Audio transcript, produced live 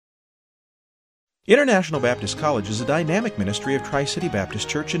International Baptist College is a dynamic ministry of Tri-City Baptist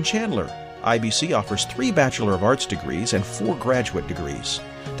Church in Chandler. IBC offers 3 Bachelor of Arts degrees and 4 graduate degrees.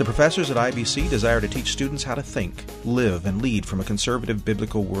 The professors at IBC desire to teach students how to think, live, and lead from a conservative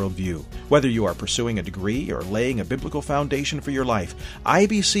biblical worldview. Whether you are pursuing a degree or laying a biblical foundation for your life,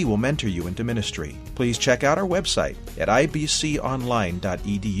 IBC will mentor you into ministry. Please check out our website at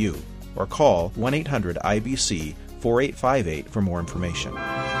ibconline.edu or call 1-800-IBC-4858 for more information.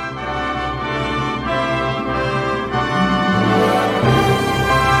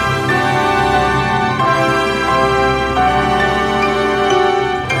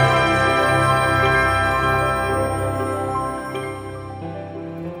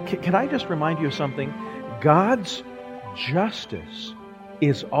 Can I just remind you of something? God's justice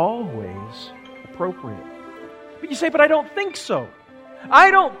is always appropriate. But you say, but I don't think so.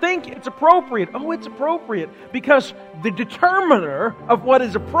 I don't think it's appropriate. Oh, it's appropriate because the determiner of what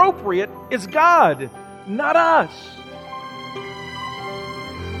is appropriate is God, not us.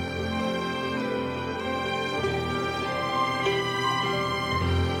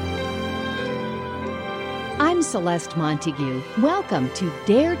 I'm Celeste Montague. Welcome to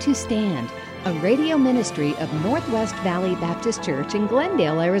Dare to Stand, a radio ministry of Northwest Valley Baptist Church in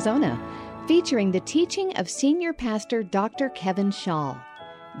Glendale, Arizona, featuring the teaching of Senior Pastor Dr. Kevin Shaw.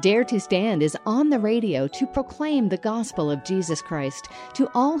 Dare to Stand is on the radio to proclaim the gospel of Jesus Christ to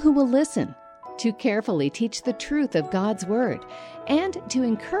all who will listen, to carefully teach the truth of God's Word, and to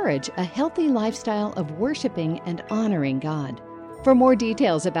encourage a healthy lifestyle of worshiping and honoring God. For more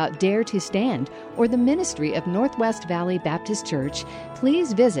details about Dare to Stand or the ministry of Northwest Valley Baptist Church,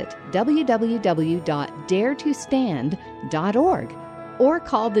 please visit www.daretostand.org or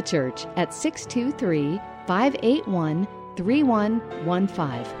call the church at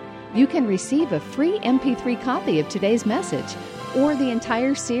 623-581-3115. You can receive a free MP3 copy of today's message or the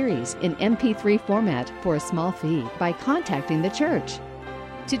entire series in MP3 format for a small fee by contacting the church.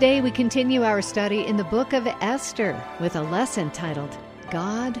 Today we continue our study in the book of Esther with a lesson titled,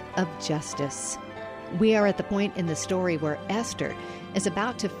 God of Justice. We are at the point in the story where Esther is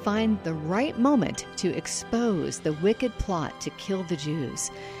about to find the right moment to expose the wicked plot to kill the Jews,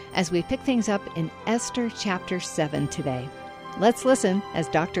 as we pick things up in Esther chapter 7 today. Let's listen as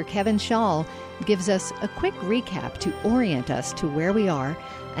Dr. Kevin Shaw gives us a quick recap to orient us to where we are,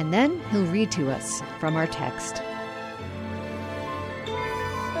 and then he'll read to us from our text.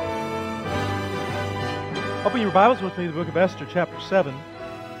 Open your Bibles with me to the book of Esther, chapter 7.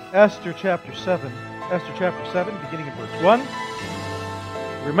 Esther, chapter 7. Esther, chapter 7, beginning in verse 1.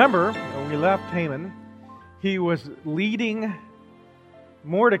 Remember, when we left Haman, he was leading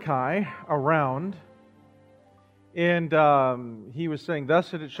Mordecai around, and he was saying,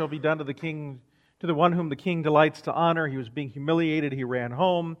 "Thus it shall be done to the king, to the one whom the king delights to honor." He was being humiliated. He ran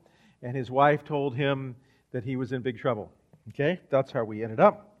home, and his wife told him that he was in big trouble. Okay, that's how we ended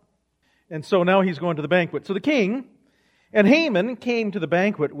up. And so now he's going to the banquet. So the king and Haman came to the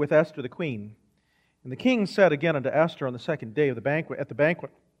banquet with Esther the queen. And the king said again unto Esther on the second day of the banquet, at the banquet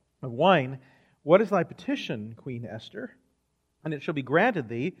of wine, "What is thy petition, Queen Esther? And it shall be granted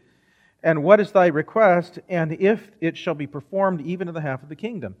thee. And what is thy request? And if it shall be performed even to the half of the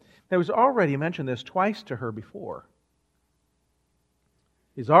kingdom." Now, he's already mentioned this twice to her before.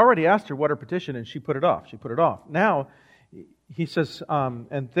 He's already asked her what her petition, and she put it off. She put it off. Now, he says,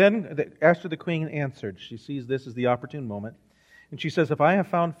 and then Esther the queen answered. She sees this as the opportune moment. And she says, "If I have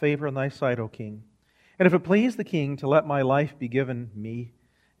found favor in thy sight, O king, and if it please the king to let my life be given me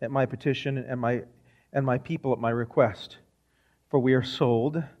at my petition and my people at my request, for we are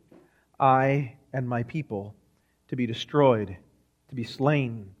sold, I and my people, to be destroyed, to be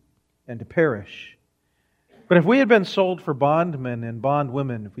slain, and to perish. But if we had been sold for bondmen and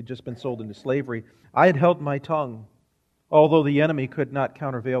bondwomen, if we'd just been sold into slavery, I had held my tongue, although the enemy could not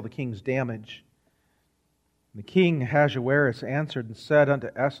countervail the king's damage." The king Ahasuerus answered and said unto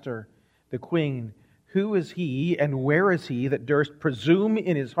Esther the queen, "Who is he and where is he that durst presume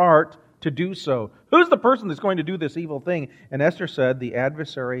in his heart to do so?" Who's the person that's going to do this evil thing? And Esther said, "The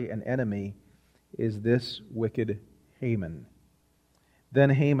adversary and enemy is this wicked Haman."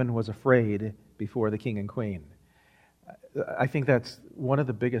 Then Haman was afraid before the king and queen. I think that's one of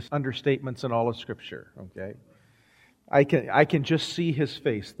the biggest understatements in all of Scripture, okay? I can just see his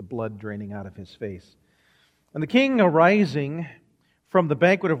face, the blood draining out of his face. "And the king, arising from the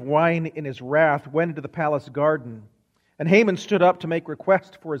banquet of wine in his wrath, went into the palace garden. And Haman stood up to make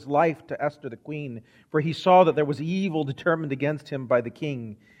request for his life to Esther the queen, for he saw that there was evil determined against him by the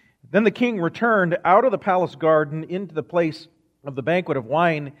king. Then the king returned out of the palace garden into the place of the banquet of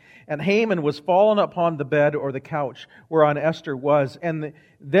wine, and Haman was fallen upon the bed or the couch whereon Esther was. And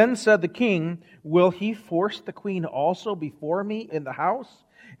then said the king, will he force the queen also before me in the house?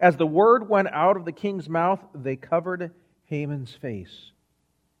 As the word went out of the king's mouth, they covered Haman's face.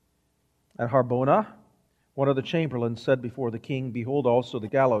 At Harbona, one of the chamberlains said before the king, behold also the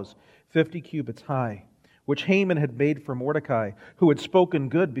gallows, 50 cubits high, which Haman had made for Mordecai, who had spoken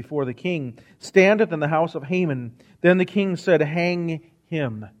good before the king, standeth in the house of Haman. Then the king said, hang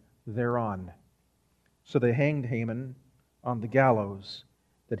him thereon. So they hanged Haman on the gallows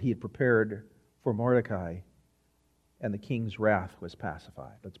that he had prepared for Mordecai, and the king's wrath was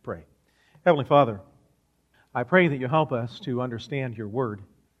pacified. Let's pray. Heavenly Father, I pray that you help us to understand your word.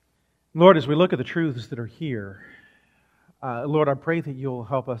 Lord, as we look at the truths that are here, Lord, I pray that you'll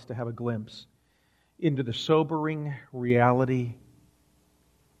help us to have a glimpse into the sobering reality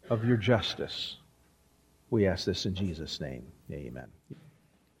of your justice. We ask this in Jesus' name. Amen.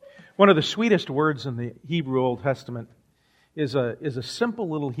 One of the sweetest words in the Hebrew Old Testament is a simple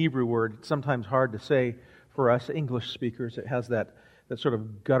little Hebrew word. It's sometimes hard to say for us English speakers. It has that sort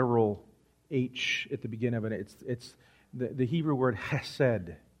of guttural H at the beginning of it. It's the Hebrew word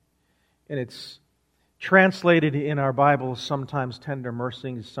hesed. And it's translated in our Bibles sometimes tender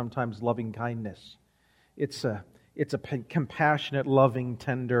mercies, sometimes loving kindness. It's a compassionate, loving,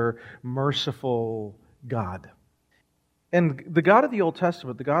 tender, merciful God. And the God of the Old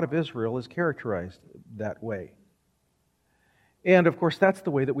Testament, the God of Israel, is characterized that way. And of course, that's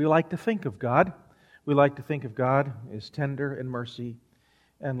the way that we like to think of God. We like to think of God as tender and mercy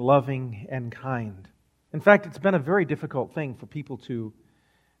and loving and kind. In fact, it's been a very difficult thing for people to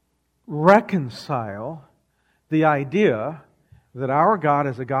reconcile the idea that our God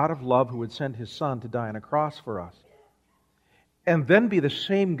is a God of love who would send His Son to die on a cross for us, and then be the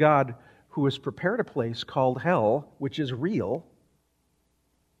same God who has prepared a place called hell, which is real.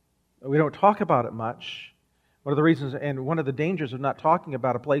 We don't talk about it much. One of the reasons, and one of the dangers of not talking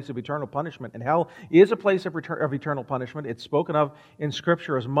about a place of eternal punishment, and hell is a place of eternal punishment. It's spoken of in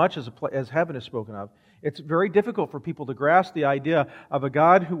Scripture as much as heaven is spoken of. It's very difficult for people to grasp the idea of a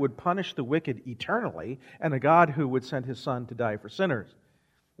God who would punish the wicked eternally and a God who would send His Son to die for sinners.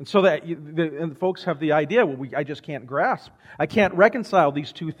 And so that and folks have the idea, I just can't grasp. I can't reconcile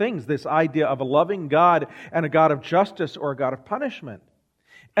these two things, this idea of a loving God and a God of justice or a God of punishment.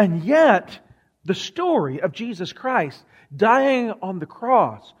 And yet, the story of Jesus Christ dying on the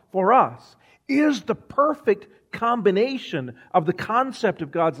cross for us is the perfect combination of the concept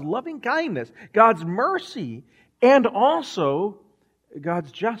of God's loving kindness, God's mercy, and also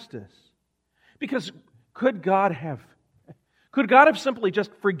God's justice. Because could God have simply just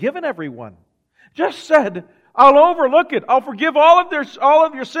forgiven everyone? Just said, I'll overlook it. I'll forgive all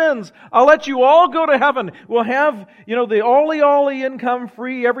of your sins. I'll let you all go to heaven. We'll have, the ollie income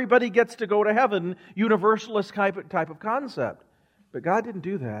free, everybody gets to go to heaven, universalist type of concept. But God didn't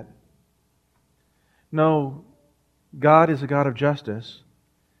do that. No, God is a God of justice.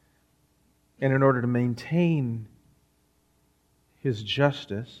 And in order to maintain His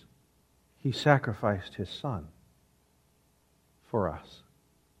justice, He sacrificed His Son for us.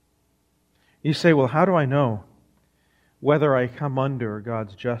 You say, well, how do I know whether I come under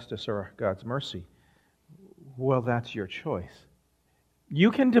God's justice or God's mercy? Well, that's your choice.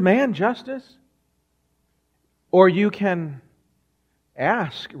 You can demand justice, or you can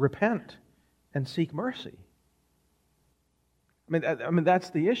ask, repent, and seek mercy. I mean, that's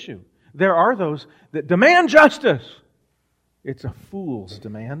the issue. There are those that demand justice. It's a fool's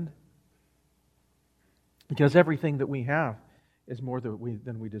demand. Because everything that we have is more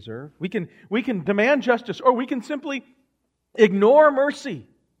than we deserve. We can demand justice, or we can simply ignore mercy.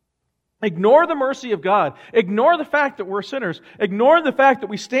 Ignore the mercy of God. Ignore the fact that we're sinners. Ignore the fact that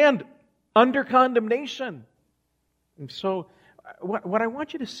we stand under condemnation. And so, what I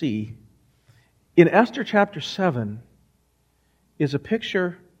want you to see in Esther chapter 7 is a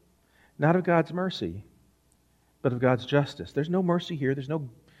picture not of God's mercy, but of God's justice. There's no mercy here. There's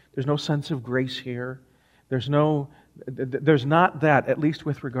no sense of grace here. There's not that, at least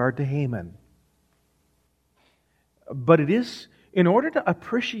with regard to Haman. But it is, in order to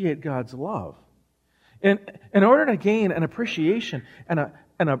appreciate God's love, in order to gain an appreciation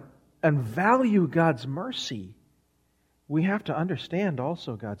and value God's mercy, we have to understand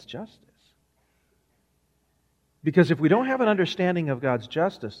also God's justice. Because if we don't have an understanding of God's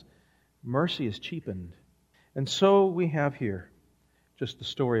justice, mercy is cheapened. And so we have here just the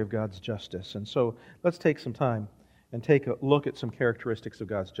story of God's justice. And so let's take some time and take a look at some characteristics of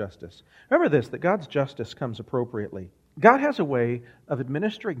God's justice. Remember this, that God's justice comes appropriately. God has a way of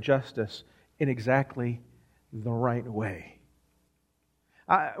administering justice in exactly the right way.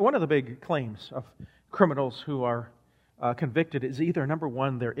 One of the big claims of criminals who are convicted is either, number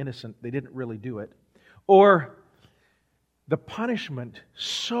one, they're innocent, they didn't really do it, or the punishment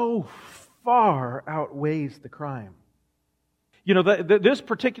so far outweighs the crime. You know, this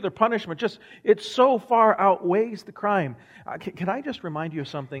particular punishment, it so far outweighs the crime. Can I just remind you of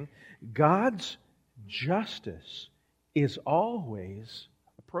something? God's justice is always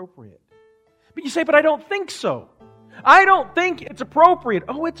appropriate. But you say, but I don't think so. I don't think it's appropriate.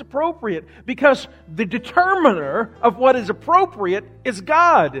 Oh, it's appropriate because the determiner of what is appropriate is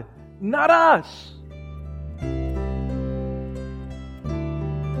God, not us.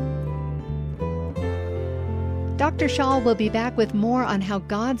 Dr. Schall will be back with more on how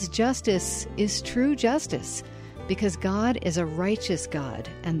God's justice is true justice, because God is a righteous God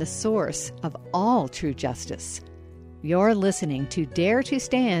and the source of all true justice. You're listening to Dare to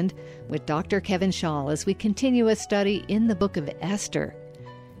Stand with Dr. Kevin Schall as we continue a study in the book of Esther.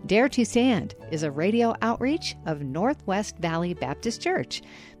 Dare to Stand is a radio outreach of Northwest Valley Baptist Church.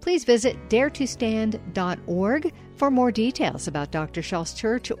 Please visit daretostand.org for more details about Dr. Schall's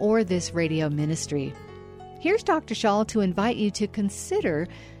church or this radio ministry. Here's Dr. Schall to invite you to consider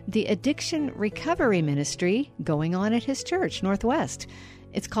the addiction recovery ministry going on at his church, Northwest.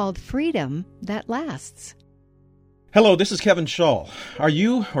 It's called Freedom That Lasts. Hello, this is Kevin Schall. Are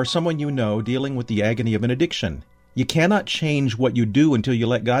you or someone you know dealing with the agony of an addiction? You cannot change what you do until you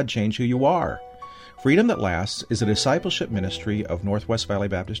let God change who you are. Freedom That Lasts is a discipleship ministry of Northwest Valley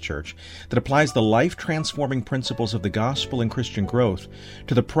Baptist Church that applies the life-transforming principles of the gospel and Christian growth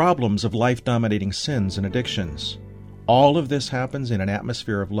to the problems of life-dominating sins and addictions. All of this happens in an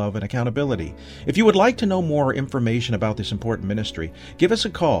atmosphere of love and accountability. If you would like to know more information about this important ministry, give us a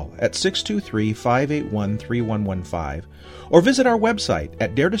call at 623-581-3115 or visit our website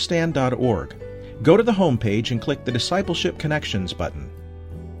at daretostand.org. Go to the homepage and click the Discipleship Connections button.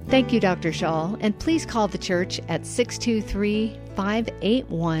 Thank you, Dr. Schall, and please call the church at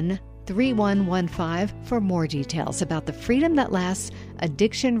 623-581-3115 for more details about the Freedom That Lasts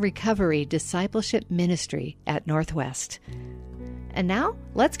Addiction Recovery Discipleship Ministry at Northwest. And now,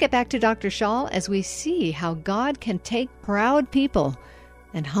 let's get back to Dr. Schall as we see how God can take proud people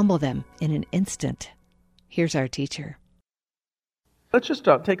and humble them in an instant. Here's our teacher. Let's just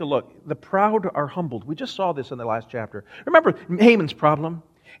take a look. The proud are humbled. We just saw this in the last chapter. Remember Haman's problem?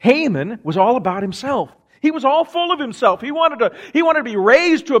 Haman was all about himself. He was all full of himself. He wanted to be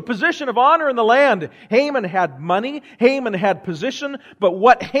raised to a position of honor in the land. Haman had money. Haman had position. But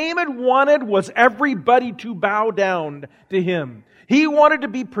what Haman wanted was everybody to bow down to him. He wanted to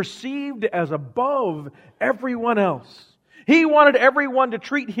be perceived as above everyone else. He wanted everyone to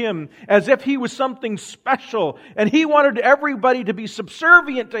treat him as if he was something special, and he wanted everybody to be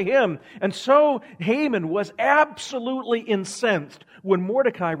subservient to him. And so Haman was absolutely incensed when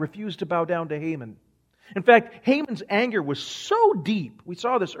Mordecai refused to bow down to Haman. In fact, Haman's anger was so deep, we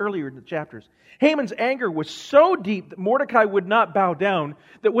saw this earlier in the chapters, Haman's anger was so deep that Mordecai would not bow down,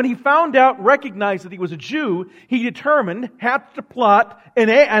 that when he found out, recognized that he was a Jew, he determined, hatched a plot,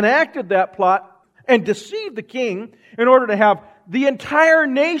 and enacted that plot, and deceived the king in order to have the entire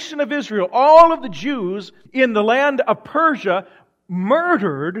nation of Israel, all of the Jews in the land of Persia,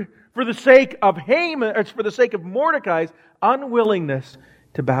 murdered for the sake of Haman, or for the sake of Mordecai's unwillingness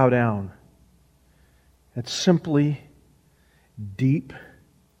to bow down. It's simply deep,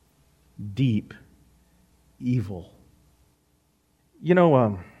 deep evil. You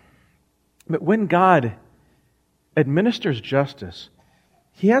know, but when God administers justice,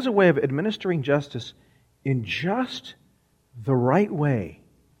 He has a way of administering justice in just the right way,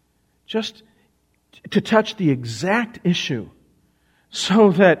 just to touch the exact issue,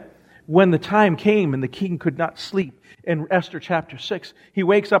 so that when the time came and the king could not sleep, in Esther chapter 6, he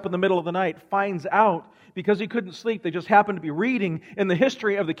wakes up in the middle of the night, finds out, because he couldn't sleep, they just happened to be reading in the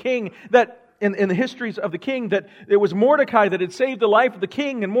history of the king, that in the histories of the king, that it was Mordecai that had saved the life of the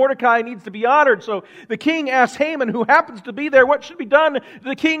king, and Mordecai needs to be honored. So the king asks Haman, who happens to be there, what should be done to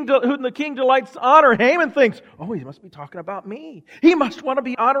the king whom the king delights to honor. Haman thinks, oh, he must be talking about me. He must want to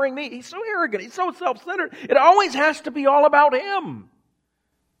be honoring me. He's so arrogant. He's so self-centered. It always has to be all about him.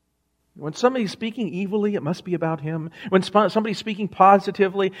 When somebody's speaking evilly, it must be about him. When somebody's speaking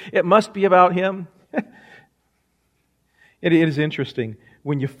positively, it must be about him. It is interesting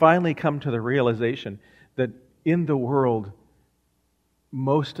when you finally come to the realization that in the world,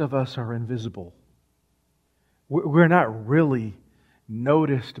 most of us are invisible. We're not really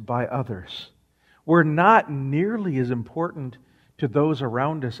noticed by others. We're not nearly as important to those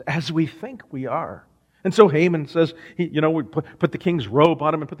around us as we think we are. And so Haman says, we put the king's robe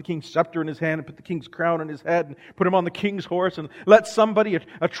on him and put the king's scepter in his hand and put the king's crown on his head and put him on the king's horse and let somebody,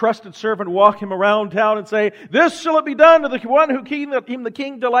 a trusted servant, walk him around town and say, this shall it be done to the one whom the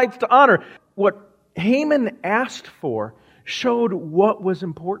king delights to honor. What Haman asked for showed what was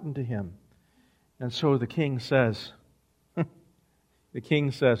important to him. And so the king says,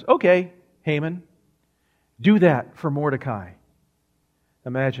 okay, Haman, do that for Mordecai.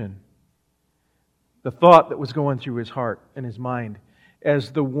 Imagine the thought that was going through his heart and his mind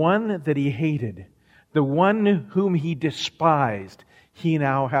as the one that he hated, the one whom he despised, he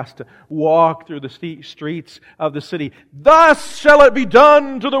now has to walk through the streets of the city. Thus shall it be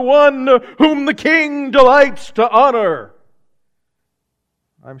done to the one whom the king delights to honor.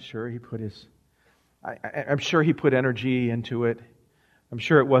 I'm sure he put energy into it. I'm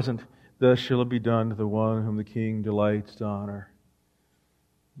sure it wasn't, thus shall it be done to the one whom the king delights to honor.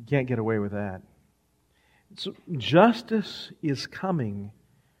 You can't get away with that. So justice is coming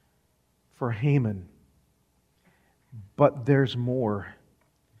for Haman. But there's more.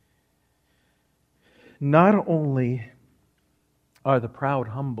 Not only are the proud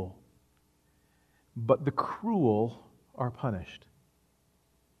humble, but the cruel are punished.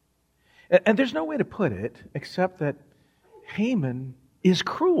 And there's no way to put it except that Haman is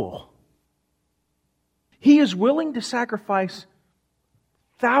cruel. He is willing to sacrifice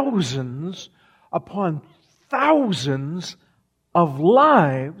thousands upon thousands of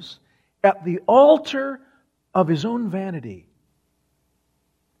lives at the altar of his own vanity.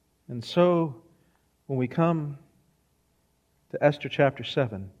 And so, when we come to Esther chapter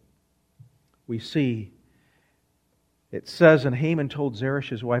 7, we see it says, and Haman told Zeresh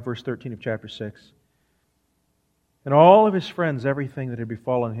his wife, verse 13 of chapter 6, and all of his friends everything that had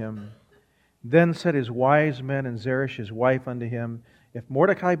befallen him. Then said his wise men and Zeresh his wife unto him, if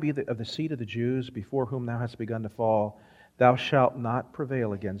Mordecai be of the seed of the Jews, before whom thou hast begun to fall, thou shalt not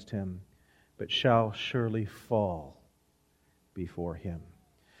prevail against him, but shall surely fall before him.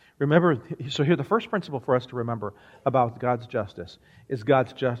 Remember, so here the first principle for us to remember about God's justice is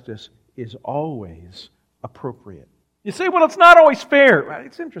always appropriate. You say, well, it's not always fair.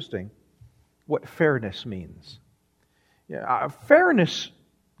 It's interesting what fairness means. Fairness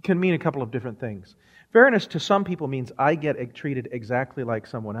can mean a couple of different things. Fairness to some people means I get treated exactly like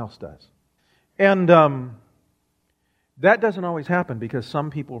someone else does. And that doesn't always happen because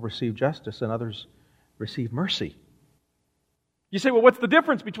some people receive justice and others receive mercy. You say, well, what's the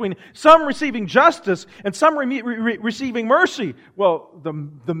difference between some receiving justice and some receiving mercy? Well,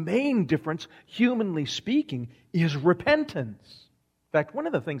 the main difference, humanly speaking, is repentance. In fact, one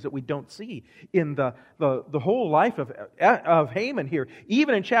of the things that we don't see in the whole life of Haman here,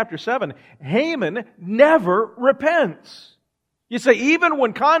 even in chapter 7, Haman never repents. You say, even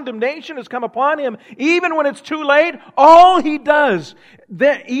when condemnation has come upon him, even when it's too late, all he does,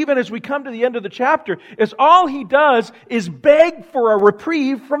 even as we come to the end of the chapter, is all he does is beg for a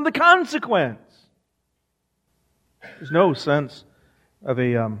reprieve from the consequence. There's no sense of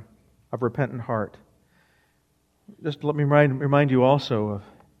a repentant heart. Just let me remind you also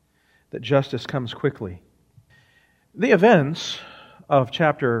that justice comes quickly. The events of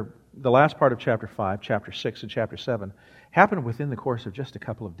the last part of chapter 5, chapter 6, and chapter 7 happened within the course of just a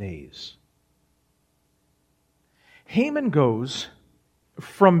couple of days. Haman goes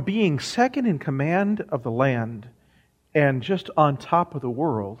from being second in command of the land and just on top of the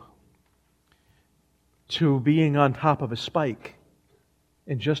world to being on top of a spike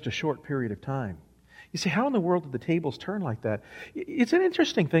in just a short period of time. You say, how in the world did the tables turn like that? It's an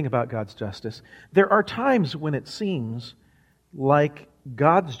interesting thing about God's justice. There are times when it seems like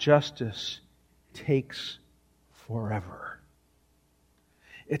God's justice takes forever.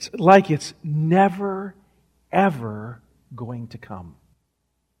 It's like it's never, ever going to come.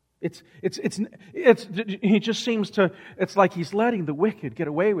 He just seems to, it's like he's letting the wicked get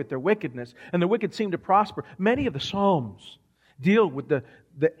away with their wickedness, and the wicked seem to prosper. Many of the Psalms deal with the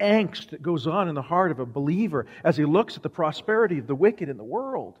angst that goes on in the heart of a believer as he looks at the prosperity of the wicked in the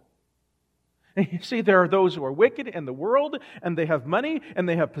world. And you see, there are those who are wicked in the world, and they have money, and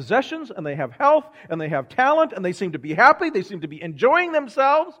they have possessions, and they have health, and they have talent, and they seem to be happy, they seem to be enjoying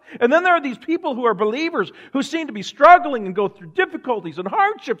themselves. And then there are these people who are believers who seem to be struggling and go through difficulties and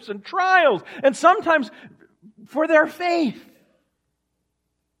hardships and trials, and sometimes for their faith.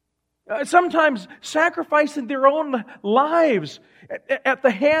 Sometimes sacrificing their own lives at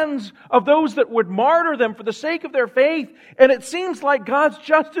the hands of those that would martyr them for the sake of their faith. And it seems like God's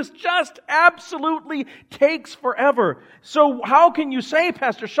justice just absolutely takes forever. So how can you say,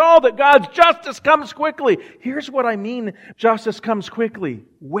 Pastor Shaw, that God's justice comes quickly? Here's what I mean, justice comes quickly.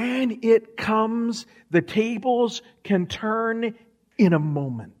 When it comes, the tables can turn in a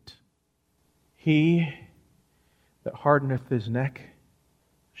moment. He that hardeneth his neck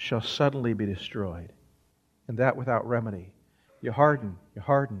shall suddenly be destroyed, and that without remedy. You harden.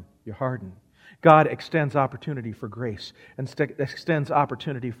 God extends opportunity for grace, and extends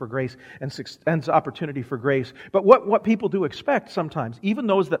opportunity for grace, and extends opportunity for grace. But what people do expect sometimes, even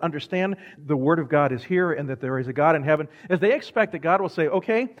those that understand the Word of God is here and that there is a God in heaven, is they expect that God will say,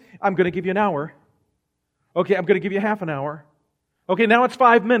 okay, I'm going to give you an hour. Okay, I'm going to give you half an hour. Okay, now it's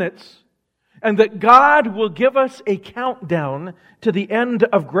 5 minutes. And that God will give us a countdown to the end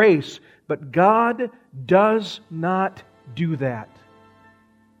of grace. But God does not do that.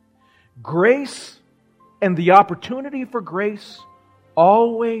 Grace and the opportunity for grace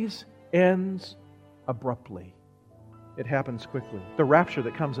always ends abruptly. It happens quickly. The rapture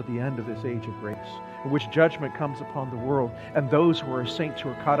that comes at the end of this age of grace, in which judgment comes upon the world, and those who are saints who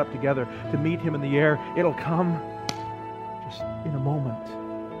are caught up together to meet Him in the air, it'll come just in a moment.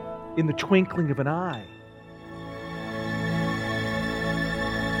 In the twinkling of an eye.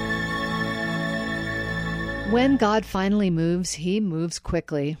 When God finally moves, He moves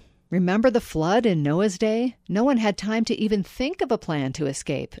quickly. Remember the flood in Noah's day? No one had time to even think of a plan to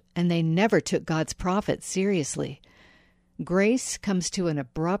escape, and they never took God's prophets seriously. Grace comes to an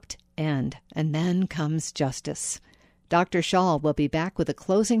abrupt end, and then comes justice. Dr. Shaw will be back with a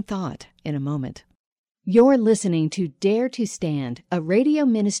closing thought in a moment. You're listening to Dare to Stand, a radio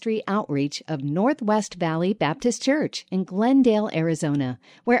ministry outreach of Northwest Valley Baptist Church in Glendale, Arizona,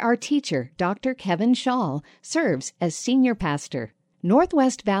 where our teacher, Dr. Kevin Shaw, serves as senior pastor.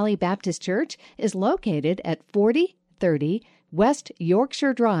 Northwest Valley Baptist Church is located at 4030 West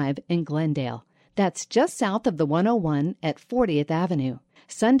Yorkshire Drive in Glendale. That's just south of the 101 at 40th Avenue.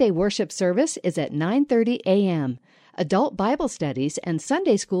 Sunday worship service is at 9:30 a.m. Adult Bible studies and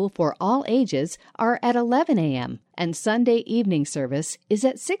Sunday school for all ages are at 11 a.m., and Sunday evening service is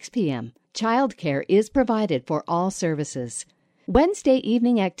at 6 p.m. Child care is provided for all services. Wednesday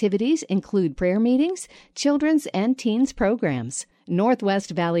evening activities include prayer meetings, children's and teens programs.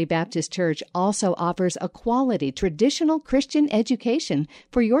 Northwest Valley Baptist Church also offers a quality traditional Christian education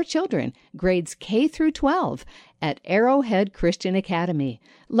for your children, grades K through 12, at Arrowhead Christian Academy,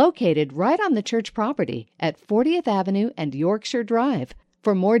 located right on the church property at 40th Avenue and Yorkshire Drive.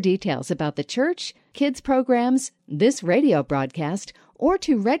 For more details about the church, kids programs, this radio broadcast, or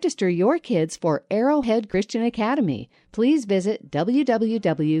to register your kids for Arrowhead Christian Academy, please visit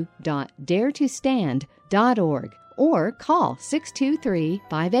www.daretostand.org. or call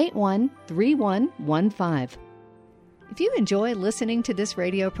 623-581-3115. If you enjoy listening to this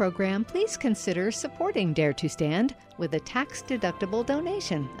radio program, please consider supporting Dare to Stand with a tax-deductible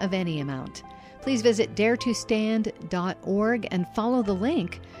donation of any amount. Please visit daretostand.org and follow the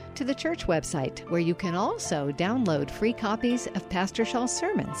link to the church website, where you can also download free copies of Pastor Shaw's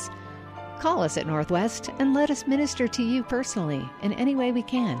sermons. Call us at Northwest and let us minister to you personally in any way we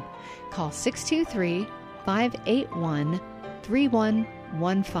can. Call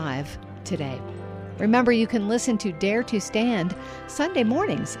 623-581-3115 today. Remember, you can listen to Dare to Stand Sunday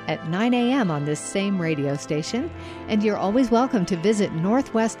mornings at 9 a.m. on this same radio station, and you're always welcome to visit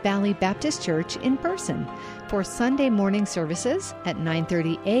Northwest Valley Baptist Church in person for Sunday morning services at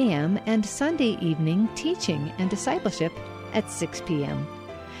 9:30 a.m. and Sunday evening teaching and discipleship at 6 p.m.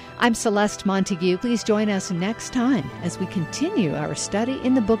 I'm Celeste Montague. Please join us next time as we continue our study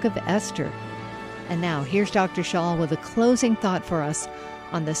in the book of Esther. And now, here's Dr. Shaw with a closing thought for us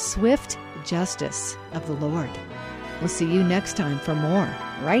on the swift justice of the Lord. We'll see you next time for more,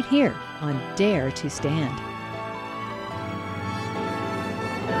 right here on Dare to Stand.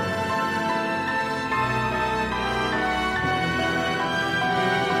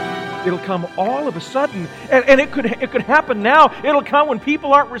 It'll come all of a sudden, and it could happen now. It'll come when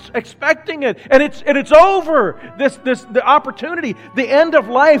people aren't expecting it, and it's over. The opportunity, the end of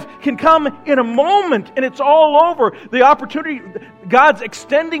life can come in a moment, and it's all over. The opportunity, God's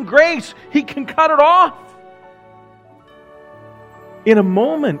extending grace, He can cut it off in a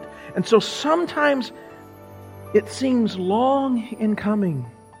moment. And so sometimes it seems long in coming.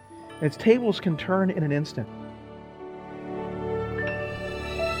 Its tables can turn in an instant.